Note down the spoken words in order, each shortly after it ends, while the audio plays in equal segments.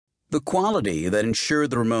The quality that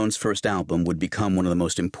ensured the Ramones' first album would become one of the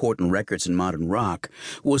most important records in modern rock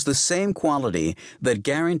was the same quality that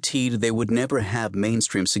guaranteed they would never have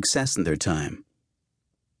mainstream success in their time.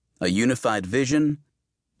 A unified vision,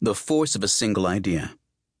 the force of a single idea.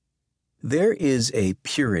 There is a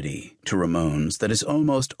purity to Ramones that is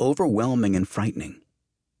almost overwhelming and frightening.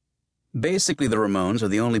 Basically, the Ramones are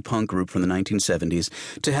the only punk group from the 1970s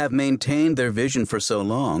to have maintained their vision for so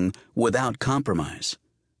long without compromise.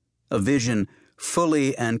 A vision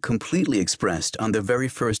fully and completely expressed on their very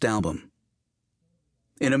first album.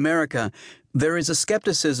 In America, there is a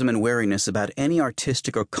skepticism and wariness about any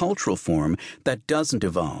artistic or cultural form that doesn't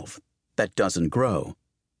evolve, that doesn't grow.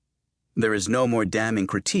 There is no more damning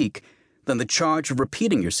critique than the charge of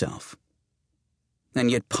repeating yourself. And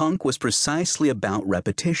yet punk was precisely about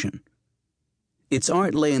repetition. Its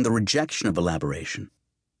art lay in the rejection of elaboration.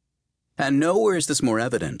 And nowhere is this more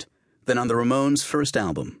evident than on the Ramones' first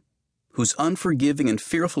album, whose unforgiving and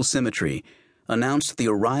fearful symmetry announced the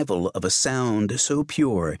arrival of a sound so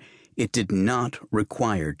pure it did not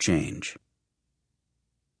require change.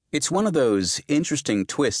 It's one of those interesting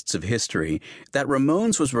twists of history that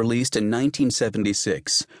Ramones was released in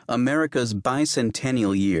 1976, America's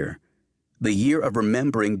bicentennial year, the year of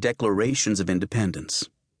remembering declarations of independence.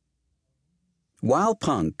 While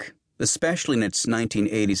punk, especially in its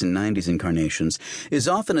 1980s and 90s incarnations, is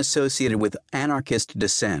often associated with anarchist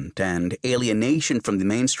dissent and alienation from the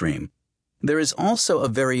mainstream, there is also a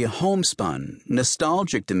very homespun,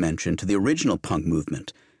 nostalgic dimension to the original punk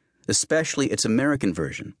movement, especially its American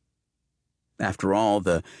version. After all,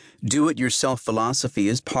 the do-it-yourself philosophy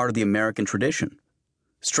is part of the American tradition,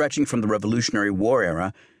 stretching from the Revolutionary War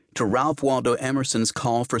era to Ralph Waldo Emerson's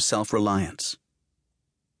call for self-reliance.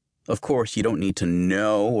 Of course, you don't need to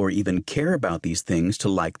know or even care about these things to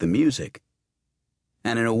like the music.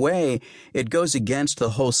 And in a way, it goes against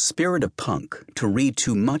the whole spirit of punk to read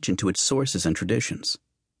too much into its sources and traditions.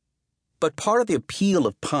 But part of the appeal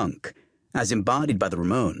of punk, as embodied by the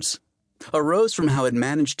Ramones, arose from how it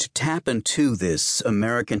managed to tap into this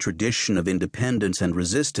American tradition of independence and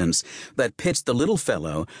resistance that pits the little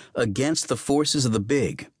fellow against the forces of the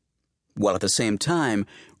big, while at the same time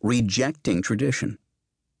rejecting tradition.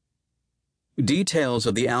 Details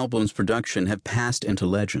of the album's production have passed into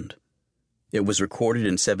legend. It was recorded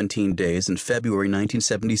in 17 days in February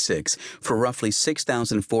 1976 for roughly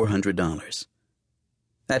 $6,400.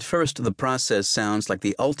 At first, the process sounds like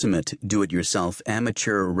the ultimate do-it-yourself,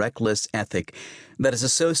 amateur, reckless ethic that is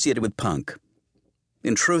associated with punk.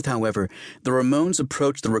 In truth, however, the Ramones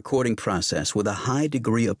approached the recording process with a high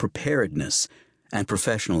degree of preparedness and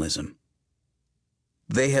professionalism.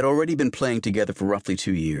 They had already been playing together for roughly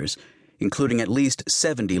 2 years, including at least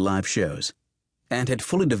 70 live shows, and had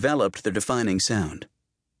fully developed their defining sound.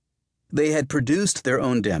 They had produced their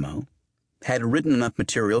own demo, had written enough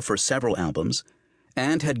material for several albums,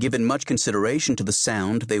 and had given much consideration to the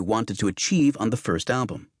sound they wanted to achieve on the first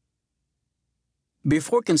album.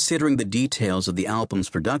 Before considering the details of the album's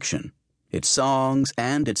production, its songs,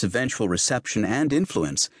 and its eventual reception and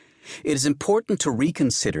influence, it is important to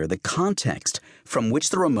reconsider the context from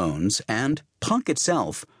which the Ramones and punk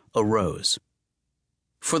itself arose.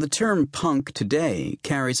 For the term punk today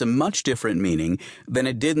carries a much different meaning than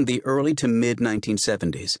it did in the early to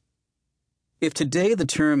mid-1970s. If today the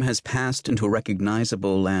term has passed into a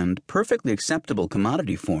recognizable and perfectly acceptable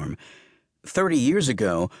commodity form, 30 years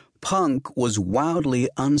ago, punk was wildly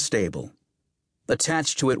unstable.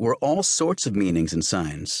 Attached to it were all sorts of meanings and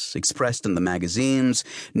signs, expressed in the magazines,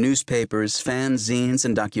 newspapers, fanzines,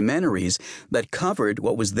 and documentaries that covered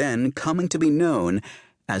what was then coming to be known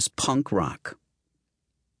as punk rock.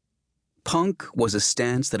 Punk was a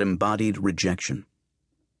stance that embodied rejection.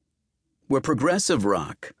 Where progressive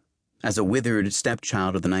rock, as a withered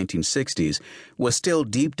stepchild of the 1960s, was still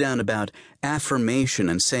deep down about affirmation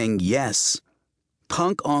and saying yes,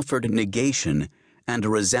 punk offered negation and a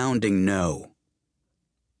resounding no.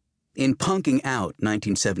 In Punking Out,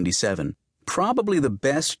 1977, probably the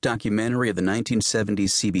best documentary of the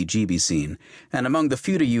 1970s CBGB scene, and among the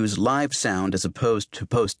few to use live sound as opposed to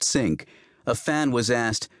post-sync, a fan was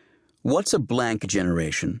asked, "What's a blank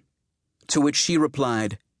generation?" To which she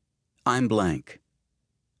replied, "I'm blank.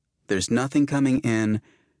 There's nothing coming in,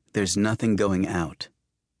 there's nothing going out."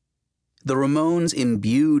 The Ramones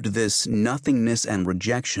imbued this nothingness and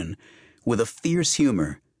rejection with a fierce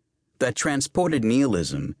humor that transported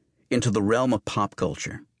nihilism into the realm of pop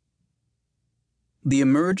culture. The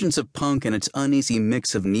emergence of punk and its uneasy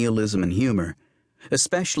mix of nihilism and humor,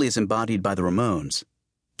 especially as embodied by the Ramones,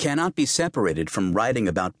 cannot be separated from writing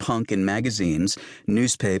about punk in magazines,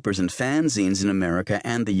 newspapers, and fanzines in America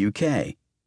and the UK,